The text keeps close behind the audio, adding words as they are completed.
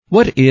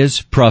What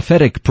is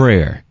prophetic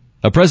prayer?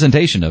 A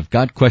presentation of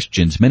God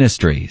Questions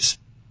Ministries.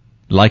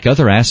 Like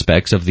other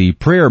aspects of the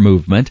prayer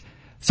movement,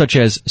 such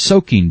as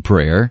soaking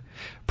prayer,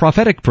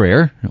 prophetic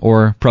prayer,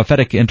 or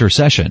prophetic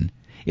intercession,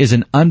 is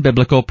an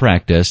unbiblical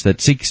practice that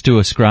seeks to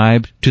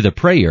ascribe to the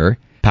prayer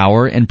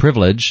power and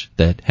privilege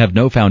that have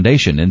no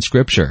foundation in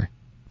Scripture.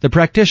 The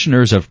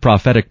practitioners of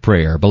prophetic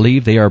prayer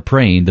believe they are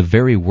praying the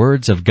very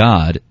words of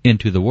God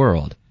into the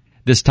world.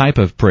 This type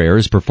of prayer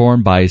is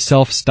performed by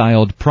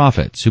self-styled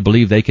prophets who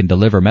believe they can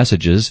deliver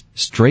messages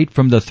straight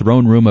from the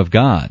throne room of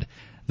God,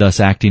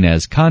 thus acting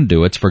as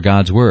conduits for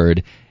God's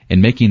Word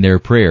and making their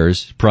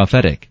prayers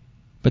prophetic.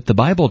 But the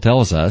Bible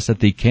tells us that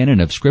the canon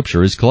of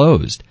Scripture is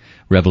closed.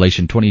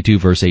 Revelation 22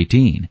 verse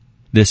 18.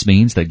 This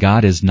means that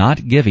God is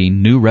not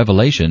giving new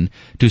revelation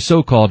to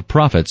so-called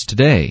prophets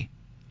today.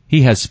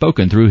 He has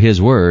spoken through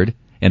His Word,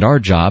 and our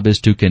job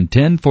is to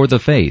contend for the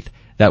faith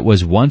that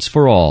was once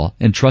for all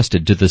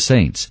entrusted to the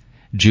saints.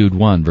 Jude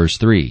 1 verse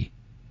 3.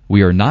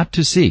 We are not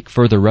to seek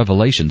further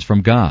revelations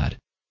from God.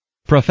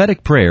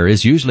 Prophetic prayer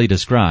is usually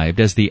described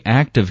as the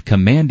act of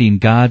commanding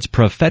God's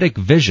prophetic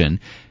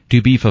vision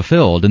to be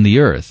fulfilled in the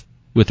earth,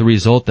 with the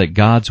result that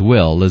God's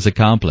will is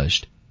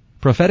accomplished.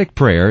 Prophetic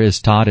prayer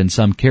is taught in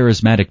some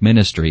charismatic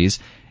ministries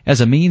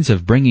as a means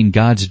of bringing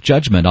God's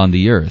judgment on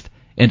the earth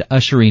and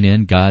ushering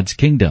in God's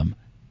kingdom.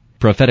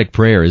 Prophetic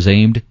prayer is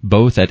aimed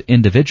both at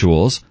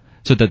individuals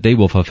so that they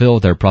will fulfill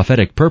their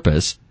prophetic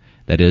purpose,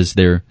 that is,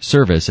 their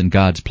service in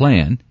God's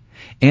plan,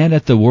 and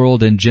at the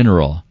world in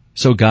general,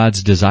 so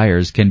God's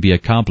desires can be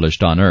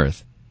accomplished on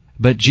earth.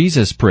 But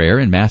Jesus' prayer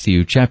in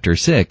Matthew chapter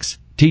 6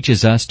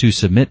 teaches us to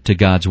submit to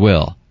God's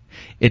will.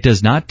 It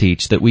does not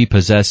teach that we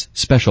possess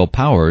special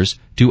powers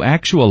to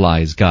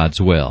actualize God's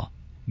will.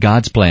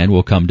 God's plan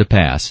will come to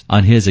pass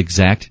on His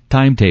exact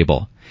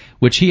timetable,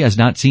 which He has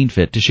not seen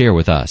fit to share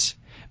with us.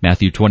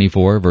 Matthew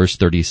 24 verse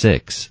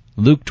 36,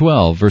 Luke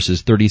 12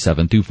 verses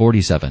 37 through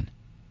 47.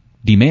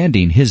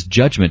 Demanding His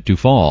judgment to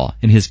fall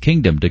and His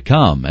kingdom to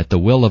come at the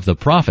will of the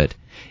prophet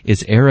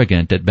is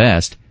arrogant at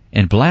best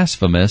and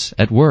blasphemous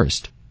at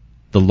worst.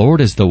 The Lord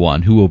is the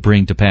one who will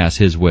bring to pass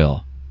His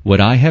will.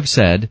 What I have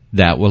said,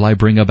 that will I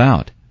bring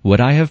about.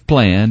 What I have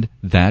planned,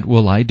 that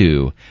will I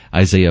do.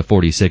 Isaiah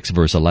 46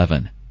 verse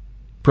 11.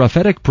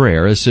 Prophetic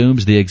prayer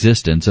assumes the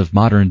existence of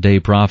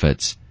modern-day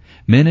prophets,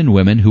 men and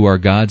women who are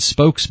God's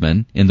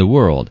spokesmen in the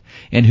world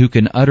and who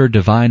can utter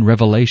divine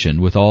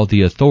revelation with all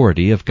the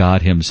authority of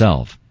God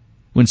Himself.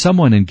 When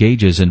someone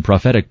engages in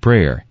prophetic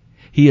prayer,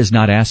 he is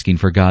not asking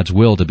for God's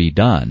will to be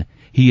done.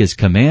 He is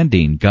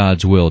commanding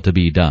God's will to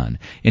be done,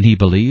 and he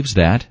believes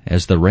that,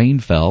 as the rain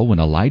fell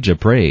when Elijah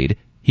prayed,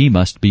 he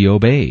must be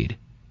obeyed.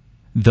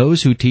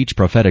 Those who teach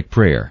prophetic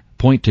prayer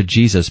point to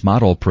Jesus'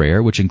 model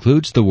prayer, which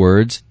includes the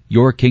words,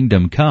 "Your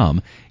kingdom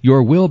come,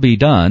 your will be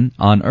done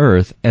on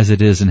earth as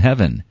it is in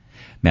heaven."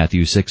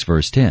 Matthew 6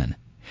 verse 10.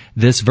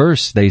 This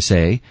verse, they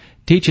say,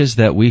 teaches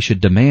that we should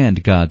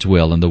demand God's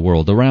will in the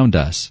world around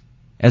us.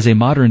 As a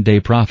modern-day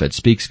prophet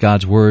speaks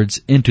God's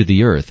words into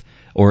the earth,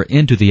 or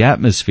into the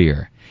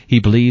atmosphere, he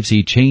believes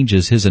he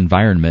changes his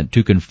environment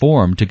to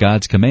conform to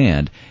God's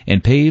command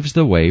and paves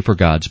the way for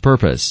God's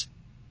purpose.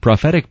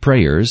 Prophetic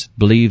prayers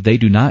believe they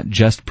do not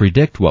just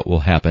predict what will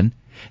happen,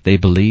 they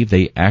believe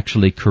they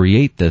actually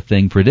create the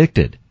thing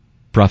predicted.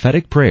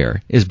 Prophetic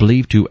prayer is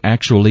believed to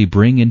actually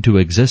bring into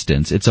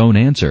existence its own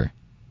answer.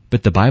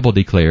 But the Bible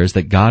declares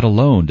that God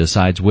alone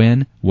decides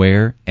when,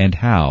 where, and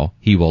how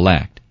He will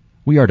act.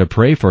 We are to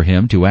pray for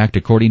Him to act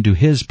according to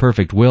His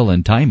perfect will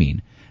and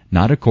timing,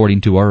 not according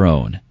to our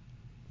own.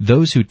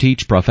 Those who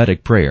teach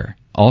prophetic prayer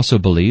also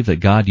believe that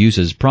God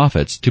uses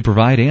prophets to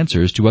provide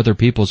answers to other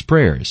people's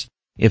prayers.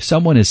 If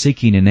someone is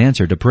seeking an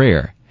answer to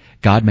prayer,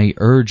 God may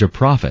urge a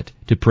prophet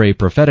to pray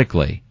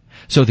prophetically,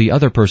 so the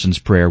other person's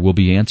prayer will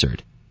be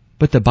answered.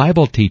 But the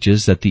Bible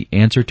teaches that the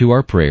answer to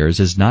our prayers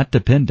is not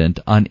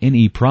dependent on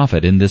any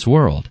prophet in this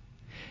world.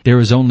 There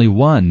is only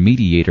one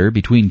mediator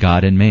between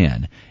God and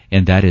man,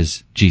 and that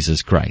is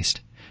Jesus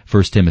Christ.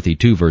 1 Timothy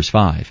 2 verse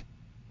 5.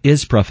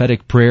 Is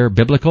prophetic prayer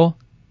biblical?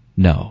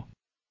 No.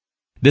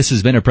 This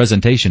has been a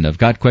presentation of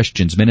God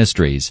Questions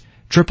Ministries,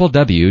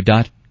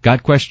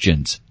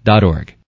 www.godquestions.org.